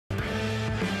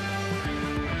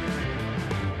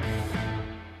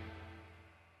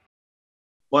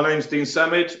My name's Dean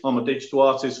Samid. I'm a digital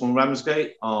artist from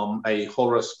Ramsgate. I'm a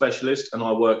horror specialist and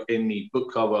I work in the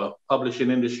book cover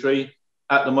publishing industry.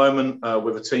 At the moment,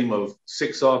 with a team of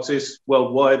 6 artists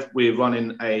worldwide, we're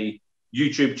running a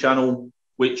YouTube channel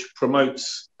which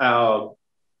promotes our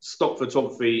stock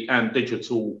photography and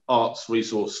digital arts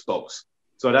resource stocks.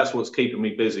 So that's what's keeping me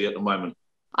busy at the moment.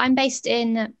 I'm based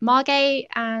in Margate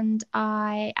and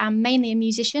I am mainly a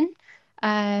musician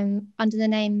under the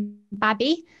name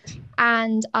Babby.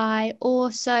 And I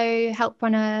also help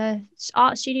run a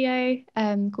art studio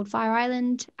called Fire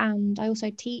Island. And I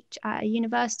also teach at a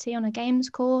university on a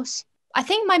games course. I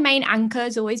think my main anchor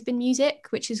has always been music,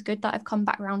 which is good that I've come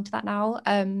back around to that now.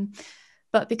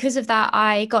 But because of that,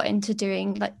 I got into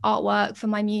doing like artwork for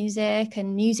my music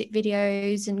and music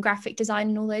videos and graphic design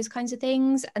and all those kinds of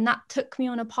things. And that took me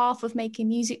on a path of making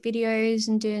music videos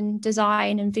and doing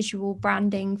design and visual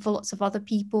branding for lots of other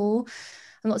people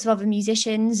and lots of other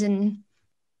musicians and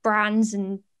brands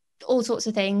and all sorts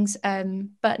of things.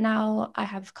 But now I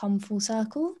have come full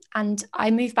circle and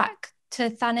I moved back to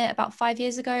Thanet about 5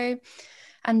 years ago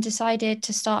and decided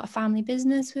to start a family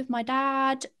business with my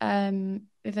dad,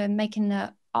 with making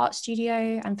an art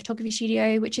studio and photography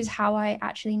studio, which is how I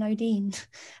actually know Dean.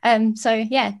 So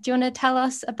yeah, do you want to tell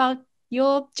us about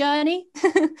your journey?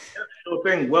 Sure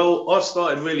thing. Well, I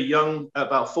started really young. At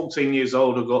about 14 years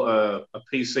old, I got a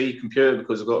PC computer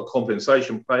because I got a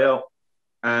compensation payout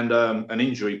and an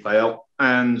injury payout.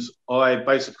 And I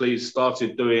basically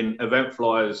started doing event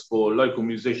flyers for local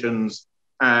musicians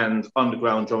and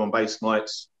underground drum and bass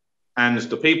nights. And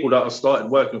the people that I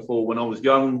started working for when I was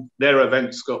young, their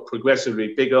events got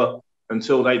progressively bigger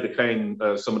until they became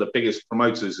some of the biggest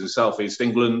promoters in Southeast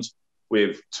England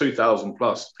with 2,000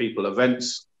 plus people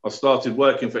events. I started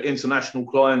working for international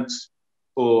clients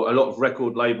for a lot of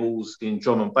record labels in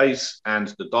drum and bass and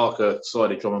the darker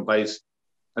side of drum and bass.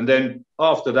 And then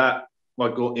after that, I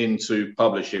got into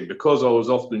publishing because I was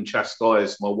often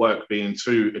chastised my work being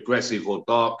too aggressive or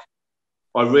dark.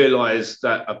 I realized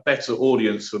that a better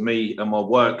audience for me and my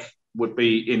work would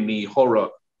be in the horror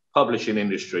publishing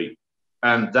industry.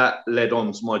 And that led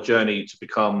on to my journey to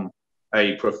become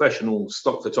a professional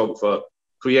stock photographer,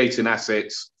 creating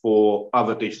assets for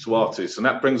other digital artists. And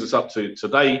that brings us up to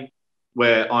today,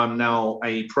 where I'm now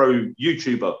a pro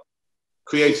YouTuber,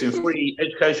 creating free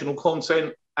educational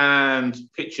content and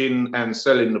pitching and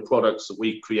selling the products that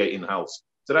we create in-house.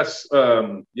 So that's,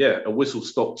 a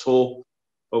whistle-stop tour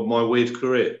of my weird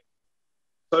career.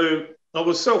 So I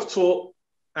was self-taught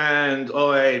and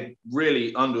I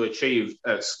really underachieved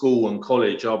at school and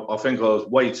college. I think I was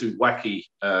way too wacky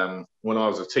when I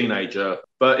was a teenager.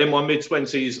 But in my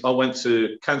mid-20s, I went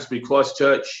to Canterbury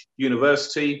Christchurch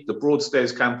University, the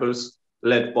Broadstairs campus,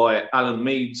 led by Alan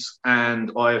Meads,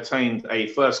 and I attained a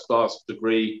first-class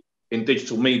degree in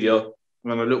digital media.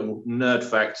 And a little nerd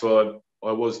fact, I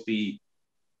was the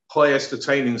highest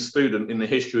attaining student in the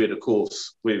history of the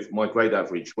course with my grade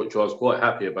average, which I was quite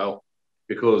happy about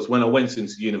because when I went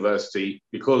into university,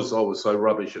 because I was so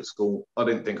rubbish at school, I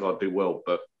didn't think I'd do well,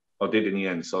 but I did in the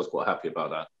end, so I was quite happy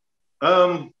about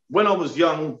that. When I was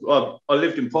young, I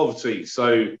lived in poverty,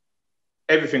 so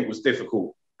everything was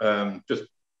difficult. Just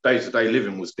day-to-day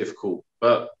living was difficult,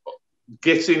 but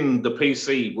getting the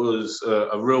PC was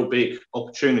a real big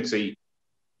opportunity.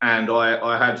 And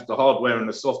I had the hardware and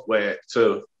the software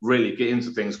to really get into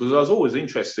things because I was always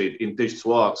interested in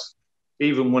digital arts,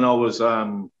 even when I was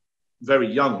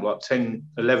very young, like 10,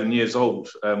 11 years old.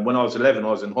 When I was 11, I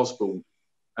was in hospital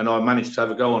and I managed to have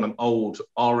a go on an old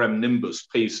RM Nimbus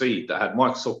PC that had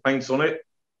Microsoft Paint on it.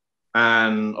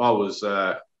 And I was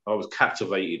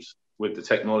captivated with the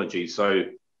technology. So,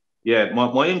 yeah,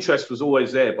 my interest was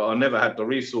always there, but I never had the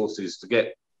resources to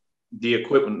get the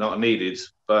equipment that I needed.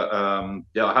 But I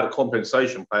had a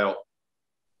compensation payout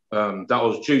that I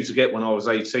was due to get when I was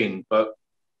 18. But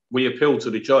we appealed to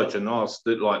the judge and asked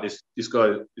that, like, this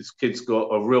kid's got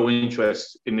a real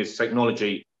interest in this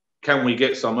technology. Can we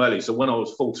get some early? So when I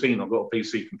was 14, I got a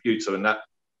PC computer, and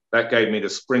that gave me the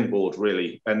springboard,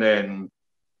 really. And then,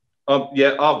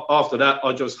 after that,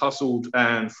 I just hustled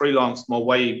and freelanced my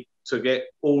way to get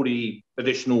all the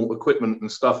additional equipment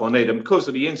and stuff I need. And because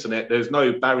of the internet, there's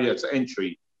no barrier to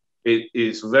entry. It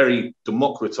is very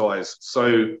democratized.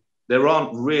 So there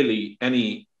aren't really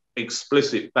any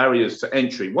explicit barriers to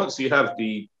entry. Once you have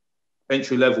the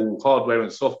entry level hardware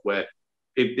and software,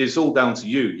 it's all down to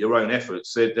you, your own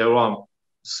efforts. There aren't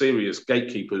serious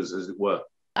gatekeepers, as it were.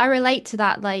 I relate to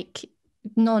that, like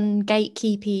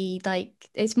non-gatekeepy, like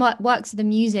it's works with the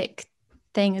music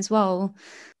thing as well.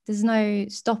 There's no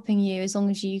stopping you as long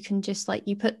as you can just like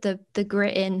you put the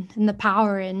grit in and the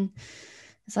power in.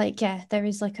 it's like, yeah, there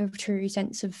is like a true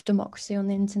sense of democracy on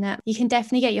the internet. You can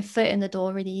definitely get your foot in the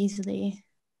door really easily.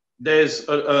 There's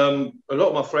a lot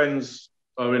of my friends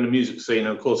are in the music scene,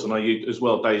 and of course, I know you as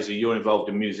well, Daisy. You're involved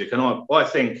in music, and I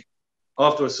think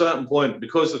after a certain point,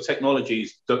 because the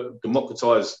technology's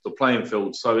democratized the playing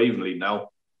field so evenly now,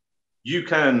 you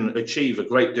can achieve a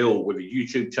great deal with a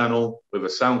YouTube channel, with a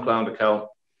SoundCloud account.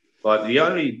 Like the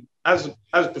only as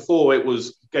before, it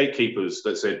was gatekeepers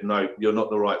that said, no, you're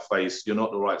not the right face, you're not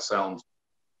the right sound.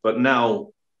 But now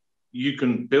you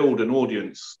can build an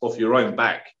audience off your own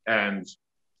back and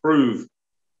prove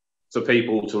to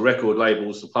people, to record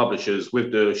labels, to publishers,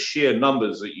 with the sheer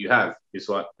numbers that you have, it's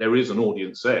like there is an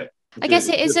audience there. I guess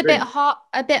it is a bit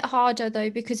harder though,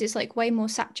 because it's like way more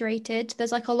saturated.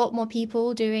 There's like a lot more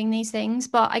people doing these things,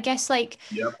 but I guess like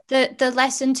the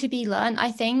lesson to be learned,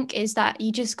 I think, is that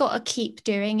you just got to keep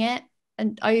doing it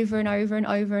and over and over and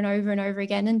over and over and over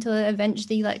again until it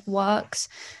eventually like works,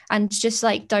 and just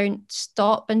like don't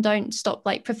stop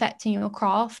like perfecting your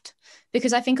craft,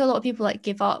 because I think a lot of people like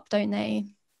give up, don't they?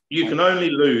 You can only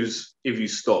lose if you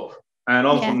stop. And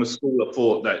I'm from the school of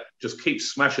thought that just keep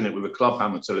smashing it with a club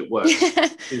hammer till it works.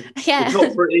 It's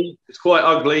not pretty, it's quite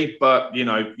ugly, but you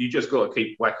know, you just got to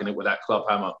keep whacking it with that club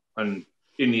hammer. And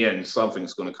in the end,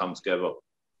 something's going to come together.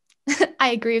 I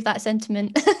agree with that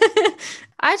sentiment.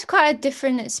 I had quite a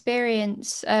different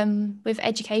experience with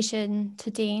education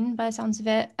to Dean, by the sounds of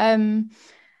it.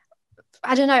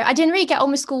 I don't know. I didn't really get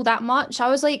on with school that much. I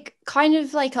was like kind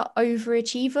of like an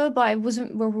overachiever, but I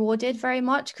wasn't rewarded very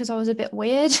much because I was a bit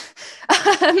weird.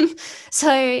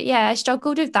 So yeah, I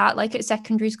struggled with that like at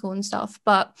secondary school and stuff.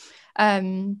 But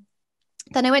then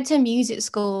I went to music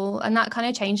school, and that kind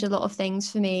of changed a lot of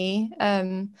things for me.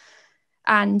 And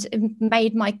it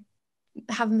made my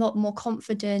have a lot more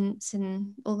confidence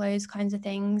and all those kinds of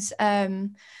things.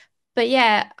 But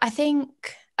yeah, I think,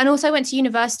 and also I went to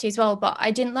university as well, but I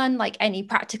didn't learn like any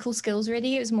practical skills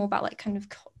really. It was more about like kind of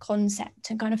concept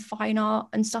and kind of fine art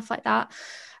and stuff like that.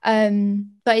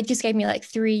 But it just gave me like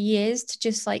 3 years to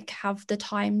just like have the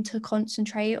time to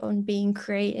concentrate on being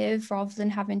creative rather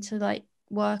than having to like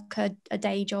work a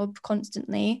day job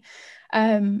constantly.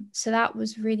 So that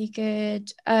was really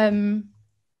good.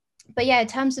 But yeah, in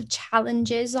terms of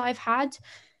challenges I've had,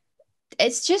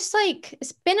 it's just like,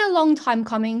 it's been a long time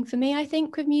coming for me, I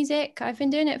think, with music. I've been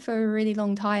doing it for a really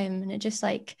long time, and it just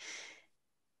like,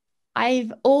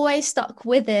 I've always stuck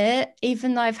with it,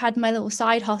 even though I've had my little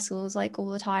side hustles like all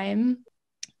the time.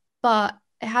 But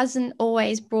it hasn't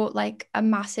always brought like a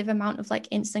massive amount of like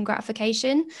instant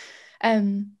gratification.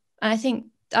 And I think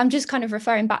I'm just kind of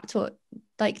referring back to what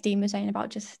like Dean was saying about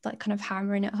just like kind of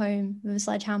hammering it home with a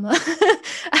sledgehammer.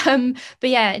 But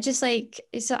yeah, it just like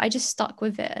I just stuck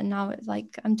with it, and now it's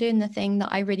like I'm doing the thing that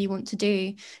I really want to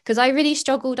do, because I really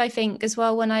struggled, I think, as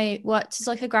well when I worked as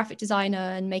like a graphic designer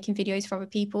and making videos for other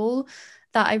people,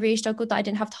 that I really struggled that I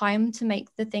didn't have time to make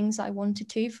the things that I wanted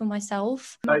to for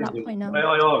myself. I'm at that point now. May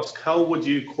I ask, how would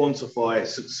you quantify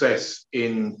success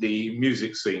in the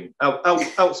music scene?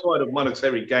 Outside of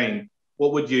monetary gain,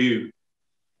 what would you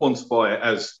quantify it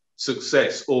as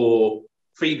success or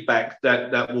feedback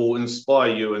that will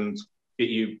inspire you and get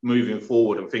you moving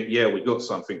forward and think, yeah, we got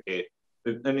something here?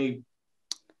 Any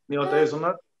ideas on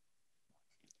that?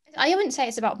 I wouldn't say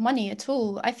it's about money at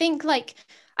all. I think like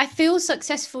I feel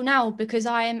successful now because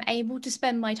I am able to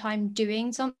spend my time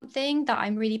doing something that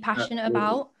I'm really passionate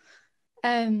about.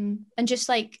 And just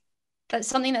like that's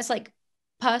something that's like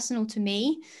personal to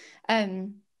me.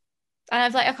 And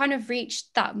I kind of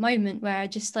reached that moment where I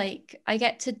just like I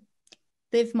get to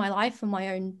live my life on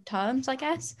my own terms, I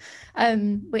guess.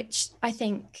 Which I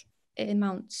think it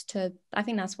amounts to, I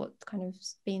think that's what kind of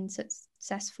being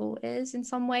successful is in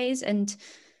some ways. And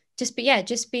just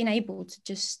being able to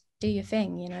just do your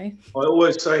thing, you know. I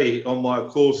always say on my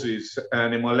courses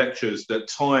and in my lectures that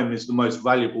time is the most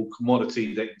valuable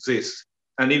commodity that exists.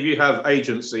 And if you have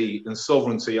agency and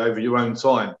sovereignty over your own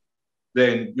time,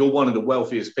 then you're one of the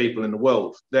wealthiest people in the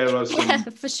world. There are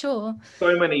for sure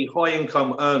so many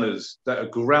high-income earners that are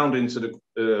ground into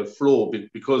the floor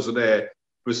because of their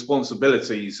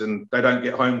responsibilities, and they don't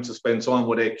get home to spend time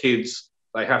with their kids.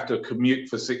 They have to commute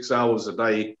for 6 hours a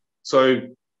day. So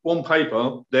on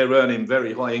paper, they're earning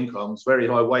very high incomes, very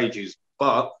high wages,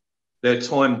 but they're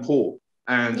time poor.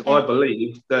 And I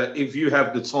believe that if you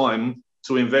have the time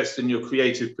to invest in your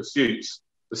creative pursuits,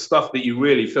 the stuff that you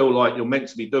really feel like you're meant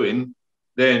to be doing,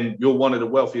 then you're one of the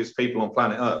wealthiest people on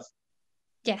planet Earth.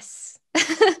 Yes.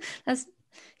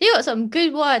 You got some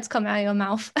good words coming out of your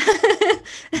mouth.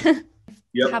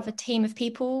 Have a team of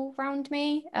people around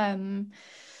me.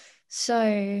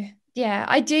 So Yeah,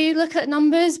 I do look at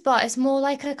numbers, but it's more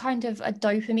like a kind of a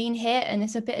dopamine hit, and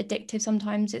it's a bit addictive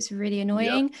sometimes. It's really Yeah.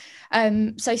 annoying.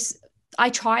 So I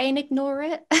try and ignore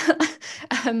it.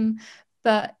 um,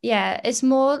 but yeah, it's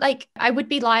more like I would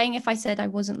be lying if I said I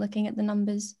wasn't looking at the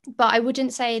numbers. But I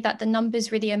wouldn't say that the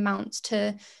numbers really amounts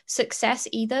to success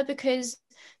either, because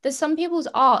there's some people's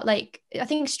art, like I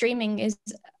think streaming is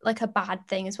like a bad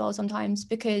thing as well sometimes,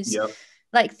 because Yeah.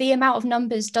 like the amount of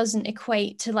numbers doesn't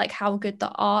equate to like how good the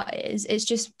art is. It's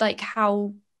just like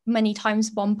how many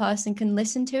times one person can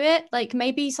listen to it. Like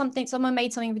maybe someone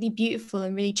made something really beautiful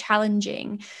and really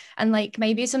challenging, and like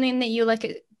maybe it's something that you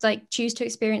like choose to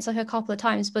experience like a couple of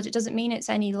times, but it doesn't mean it's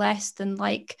any less than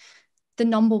like the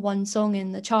number one song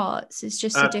in the charts. It's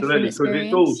just a different Absolutely, because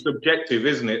it's all experience. subjective,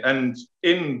 isn't it? And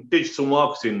in digital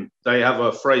marketing, they have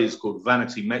a phrase called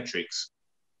vanity metrics,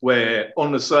 where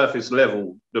on the surface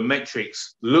level, the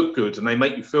metrics look good and they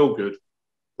make you feel good,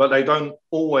 but they don't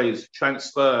always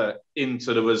transfer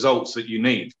into the results that you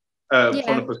need. From the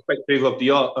Yeah. perspective of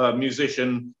the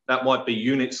musician, that might be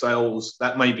unit sales,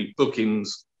 that may be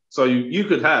bookings. So you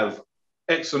could have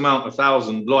X amount of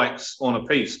thousand likes on a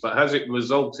piece, but has it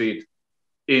resulted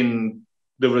in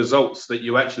the results that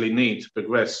you actually need to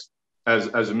progress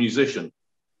as a musician?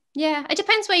 Yeah, it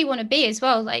depends where you want to be as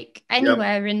well. Like Yep.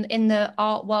 anywhere in the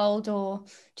art world or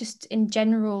just in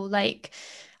general, like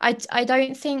I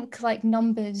don't think like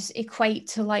numbers equate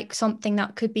to like something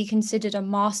that could be considered a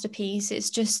masterpiece. It's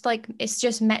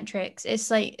just metrics.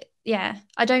 It's like yeah,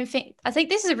 I think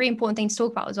this is a really important thing to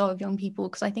talk about as well with young people,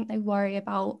 because I think they worry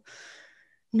about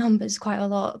numbers quite a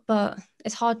lot, but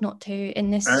it's hard not to in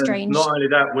this And strange not only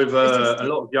that, with a statistic.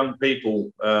 lot of young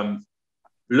people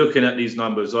looking at these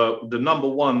numbers, the number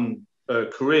one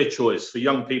career choice for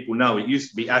young people now, it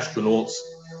used to be astronauts,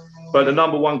 but the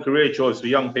number one career choice for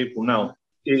young people now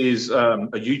is a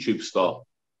YouTube star.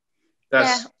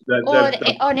 Yeah, That's or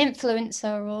an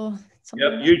influencer or yep, something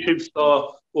like that. YouTube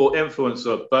star or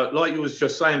influencer. But like you was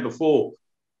just saying before,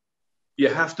 you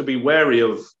have to be wary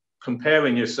of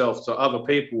comparing yourself to other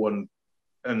people,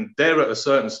 and they're at a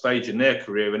certain stage in their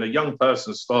career, and a young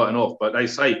person starting off, but they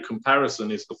say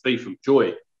comparison is the thief of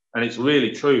joy, and it's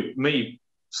really true. Me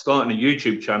starting a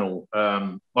YouTube channel,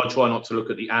 I try not to look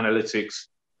at the analytics,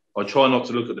 I try not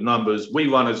to look at the numbers. We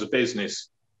run as a business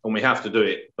and we have to do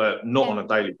it, but not Yeah. on a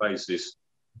daily basis.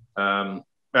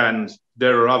 And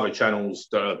there are other channels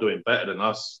that are doing better than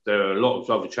us. There are a lot of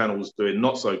other channels doing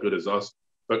not so good as us.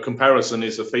 But comparison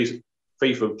is a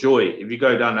thief of joy. If you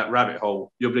go down that rabbit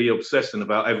hole, you'll be obsessing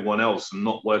about everyone else and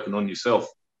not working on yourself.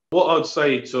 What I'd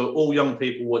say to all young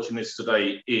people watching this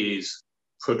today is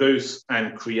produce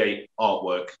and create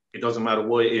artwork. It doesn't matter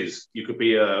what it is. You could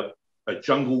be a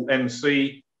jungle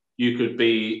MC, you could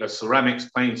be a ceramics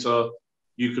painter,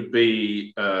 you could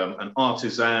be an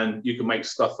artisan, you can make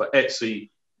stuff for Etsy.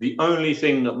 The only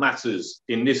thing that matters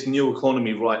in this new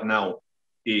economy right now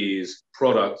is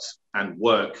product and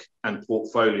work and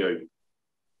portfolio.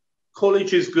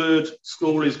 College is good,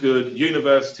 school is good,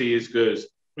 university is good.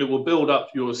 It will build up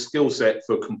your skill set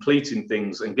for completing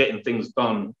things and getting things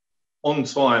done on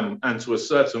time and to a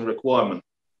certain requirement.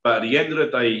 But at the end of the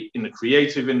day, in the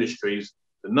creative industries,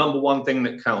 the number one thing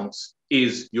that counts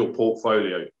is your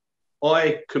portfolio.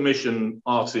 I commission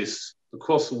artists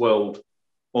across the world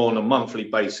on a monthly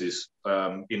basis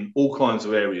in all kinds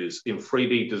of areas, in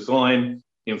 3D design,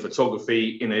 in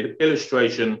photography, in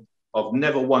illustration. I've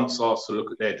never once asked to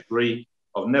look at their degree.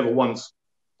 I've never once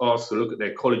asked to look at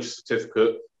their college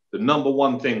certificate. The number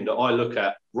one thing that I look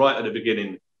at right at the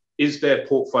beginning is their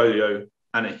portfolio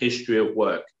and a history of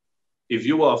work. If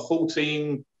you are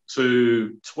 14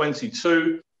 to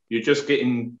 22, you're just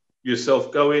getting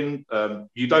yourself going.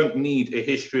 You don't need a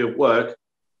history of work,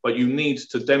 but you need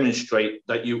to demonstrate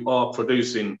that you are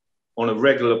producing on a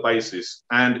regular basis.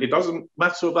 And it doesn't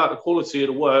matter about the quality of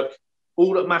the work.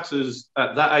 All that matters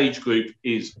at that age group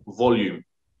is volume.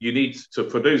 You need to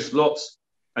produce lots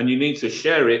and you need to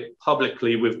share it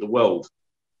publicly with the world.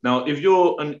 Now, if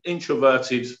you're an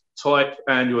introverted type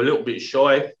and you're a little bit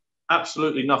shy,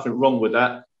 absolutely nothing wrong with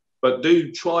that. But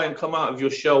do try and come out of your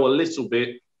shell a little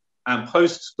bit and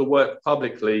post the work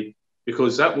publicly,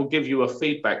 because that will give you a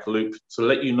feedback loop to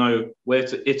let you know where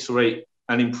to iterate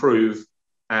and improve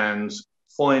and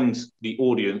find the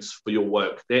audience for your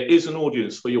work. There is an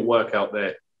audience for your work out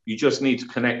there. You just need to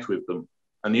connect with them.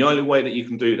 And the only way that you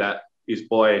can do that is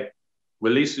by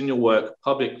releasing your work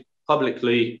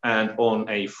publicly and on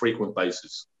a frequent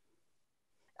basis.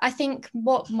 I think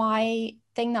what my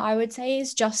thing that I would say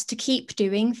is just to keep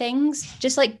doing things.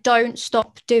 Just like don't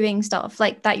stop doing stuff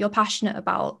like that you're passionate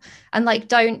about, and like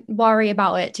don't worry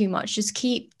about it too much. Just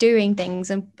keep doing things,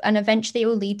 and eventually it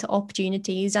will lead to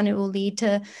opportunities, and it will lead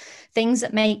to things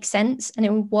that make sense, and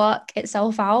it will work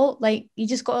itself out. Like you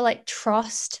just got to like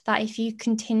trust that if you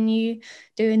continue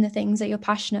doing the things that you're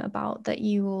passionate about, that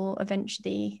you will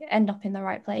eventually end up in the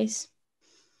right place.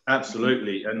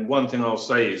 Absolutely. And one thing I'll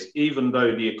say is, even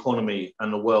though the economy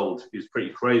and the world is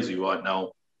pretty crazy right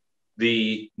now,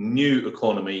 the new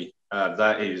economy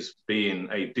that is being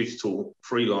a digital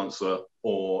freelancer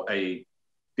or a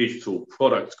digital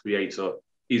product creator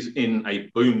is in a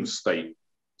boom state.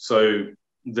 So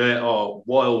there are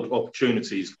wild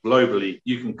opportunities globally.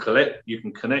 You can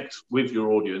connect with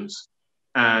your audience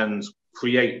and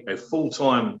create a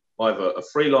full-time, either a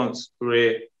freelance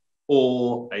career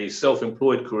or a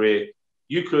self-employed career.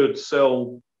 You could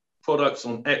sell products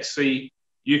on Etsy.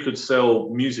 You could sell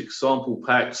music sample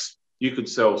packs. You could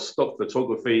sell stock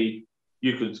photography.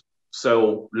 You could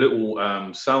sell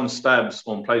little sound stabs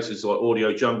on places like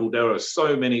Audio Jungle. There are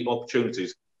so many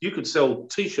opportunities. You could sell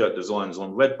T-shirt designs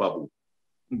on Redbubble.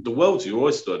 The world's your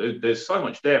oyster. There's so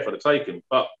much there for the taking,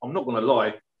 but I'm not going to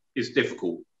lie, it's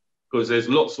difficult because there's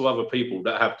lots of other people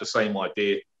that have the same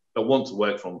idea, that want to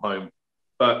work from home.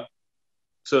 But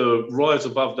to rise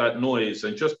above that noise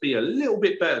and just be a little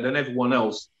bit better than everyone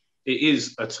else, it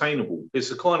is attainable. It's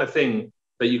the kind of thing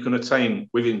that you can attain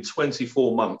within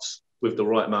 24 months with the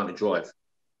right amount of drive.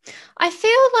 I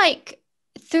feel like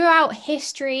throughout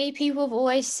history, people have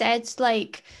always said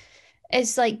like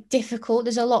it's like difficult.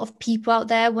 There's a lot of people out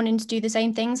there wanting to do the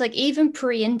same things. Like even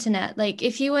pre-internet, like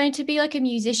if you wanted to be like a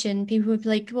musician, people would be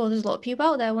like, well, there's a lot of people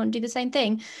out there want to do the same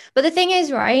thing. But the thing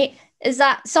is, right, is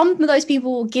that some of those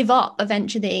people will give up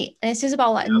eventually. And it's just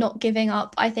about like not giving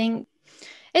up, I think.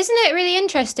 Isn't it really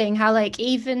interesting how like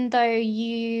even though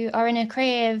you are in a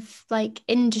creative like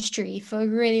industry for a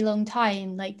really long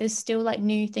time, like there's still like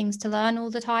new things to learn all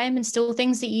the time, and still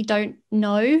things that you don't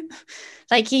know.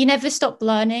 Like you never stop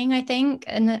learning, I think.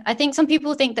 And I think some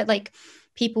people think that like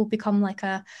people become like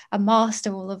a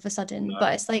master all of a sudden,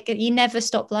 but it's like you never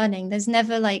stop learning. There's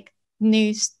never like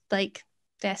new like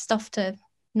there's stuff to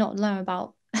not learn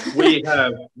about. we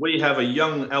have a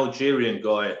young Algerian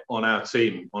guy on our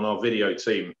team, on our video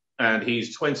team, and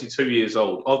he's 22 years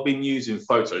old. I've been using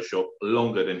Photoshop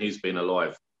longer than he's been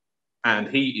alive, and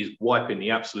he is wiping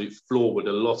the absolute floor with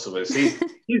a lot of us. He's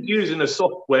using the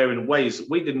software in ways that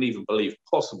we didn't even believe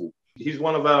possible. He's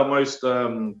one of our most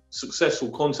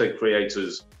successful content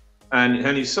creators,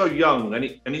 and he's so young,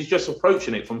 and he's just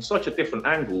approaching it from such a different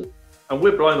angle. And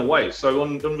we're blown away. So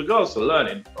in regards to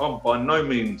learning, I'm by no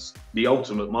means the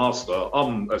ultimate master.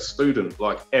 I'm a student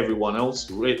like everyone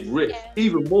else,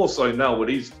 even more so now with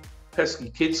these pesky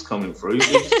kids coming through.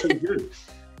 It's too good.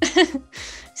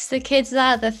 It's the kids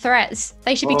that are the threats.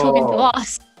 They should be talking to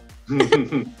us.